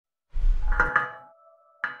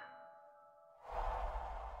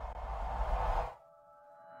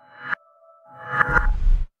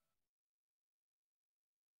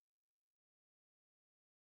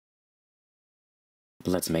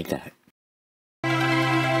Let's make that.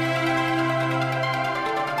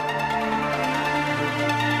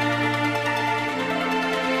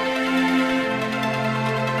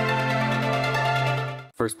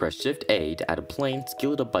 First, press Shift A to add a plane,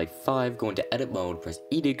 scale it up by 5, go into edit mode, press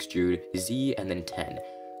E to extrude, Z and then 10.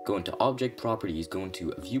 Go into object properties, go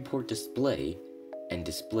into viewport display, and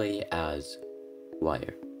display as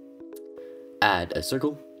wire. Add a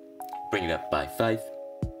circle, bring it up by 5,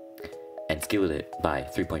 and scale it by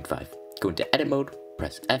 3.5. Go into edit mode,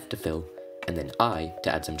 press F to fill, and then I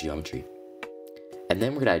to add some geometry. And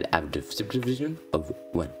then we're going to add additive subdivision of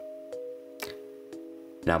 1.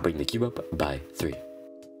 Now bring the cube up by 3.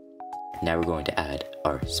 Now we're going to add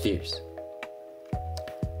our spheres.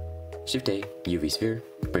 Shift A, UV sphere,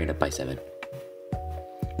 bring it up by 7.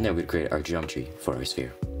 Now we're going to create our geometry for our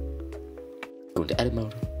sphere. Go into edit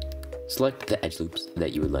mode, select the edge loops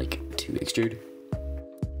that you would like to extrude.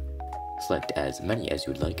 Select as many as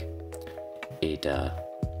you would like. It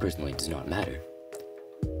personally does not matter,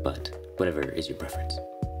 but whatever is your preference.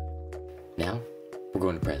 Now we're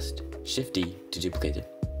going to press Shift D to duplicate it.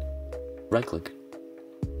 Right click,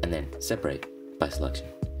 and then separate by selection.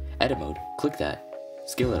 Edit mode, click that,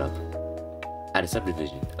 scale it up, add a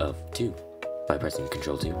subdivision of 2 by pressing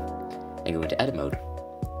Ctrl 2, and go into edit mode,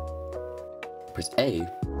 press A,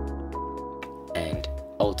 and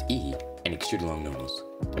Alt E, and extrude along normals,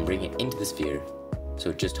 and bring it into the sphere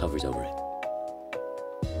so it just hovers over it.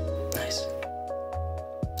 Nice.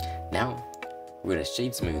 Now, we're going to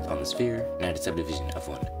shade smooth on the sphere and add a subdivision of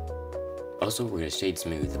 1. Also, we're going to shade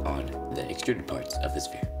smooth on the extruded parts of the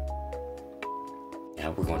sphere.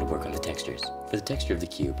 Now we're going to work on the textures. For the texture of the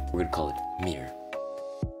cube, we're going to call it mirror.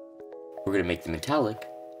 We're going to make the metallic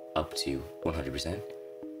up to 100%,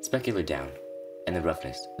 specular down, and the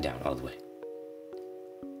roughness down all the way.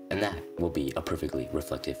 And that will be a perfectly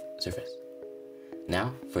reflective surface.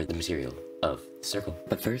 Now for the material of the circle.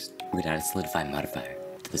 But first, we're going to add a solidify modifier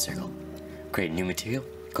to the circle. Create a new material,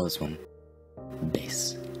 call this one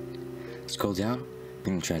base. Scroll down,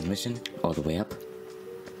 bring the transmission all the way up,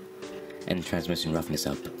 and the transmission roughness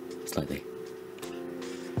up slightly.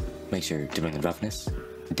 Make sure to bring the roughness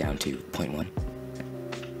down to 0.1.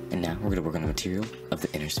 And now we're going to work on the material of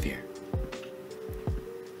the inner sphere.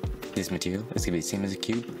 This material is going to be the same as a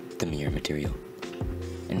cube, the mirror material.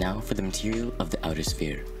 And now for the material of the outer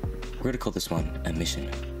sphere. We're going to call this one emission.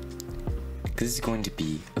 Because this is going to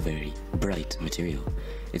be a very bright material.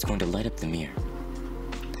 It's going to light up the mirror.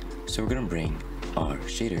 So we're going to bring our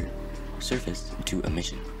shader surface to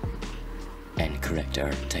emission and correct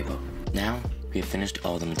our typo. Now we have finished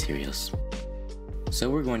all the materials. So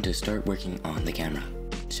we're going to start working on the camera.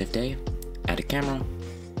 Shift A, add a camera.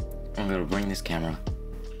 I'm going to bring this camera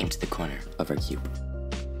into the corner of our cube.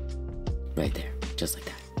 Right there, just like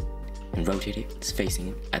that. And rotate it, it's facing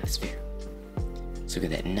it at the sphere. So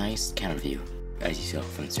get that nice camera view as you saw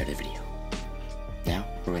from the start of the video. Now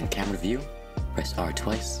we're in the camera view, press R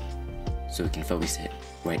twice so we can focus it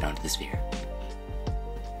right onto the sphere.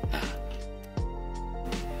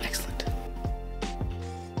 Excellent.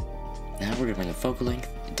 Now we're going to bring the focal length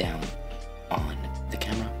down on the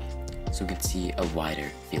camera so we can see a wider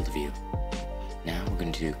field of view. Now we're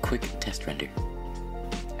going to do a quick test render.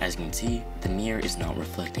 As you can see, the mirror is not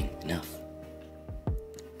reflecting enough.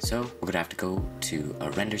 So we're going to have to go to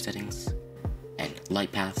our render settings and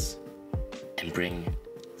light paths and bring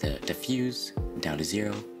the diffuse down to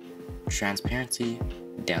 0, transparency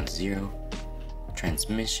down to 0,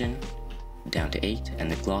 transmission down to 8, and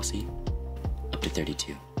the glossy up to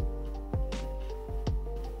 32.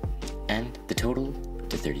 And the total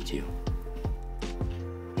to 32.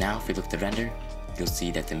 Now if we look at the render, you'll see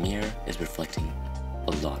that the mirror is reflecting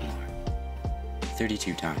a lot more.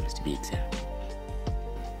 32 times to be exact.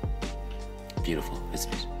 Beautiful,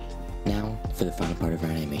 isn't it? Now for the final part of our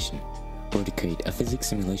animation. We're going to create a physics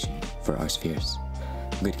simulation for our spheres.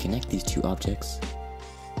 We're going to connect these two objects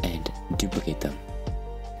and duplicate them.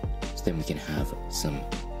 So then we can have some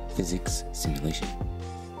physics simulation.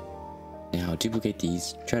 Now duplicate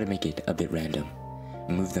these, try to make it a bit random,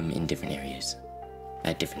 and move them in different areas,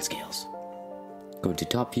 at different scales. Go to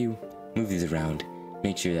top view, move these around,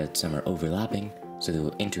 make sure that some are overlapping so they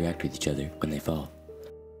will interact with each other when they fall.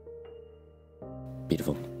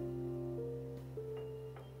 Beautiful.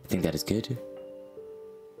 I think that is good.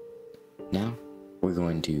 Now, we're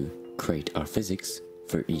going to create our physics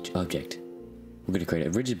for each object. We're going to create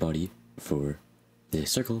a rigid body for the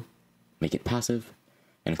circle, make it passive,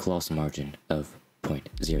 and a colossal margin of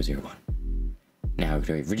 0.001. Now we're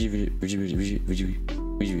going to create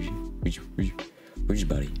rigid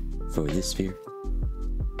body for this sphere,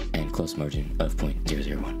 and close margin of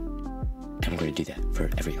 0.001. And we're going to do that for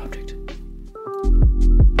every object.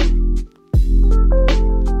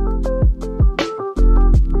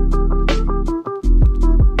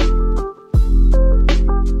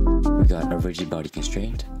 We got a rigid body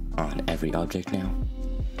constraint on every object now.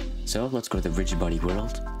 So let's go to the rigid body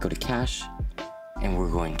world, go to cache, and we're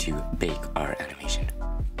going to bake our animation.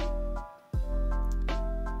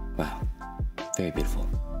 Wow, very beautiful.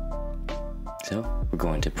 So we're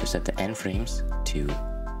going to preset the end frames to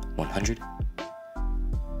 100,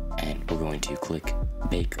 and we're going to click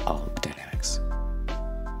Bake All Dynamics.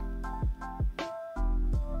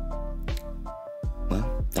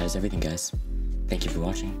 Well, that is everything, guys. Thank you for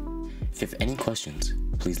watching. If you have any questions,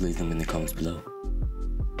 please leave them in the comments below.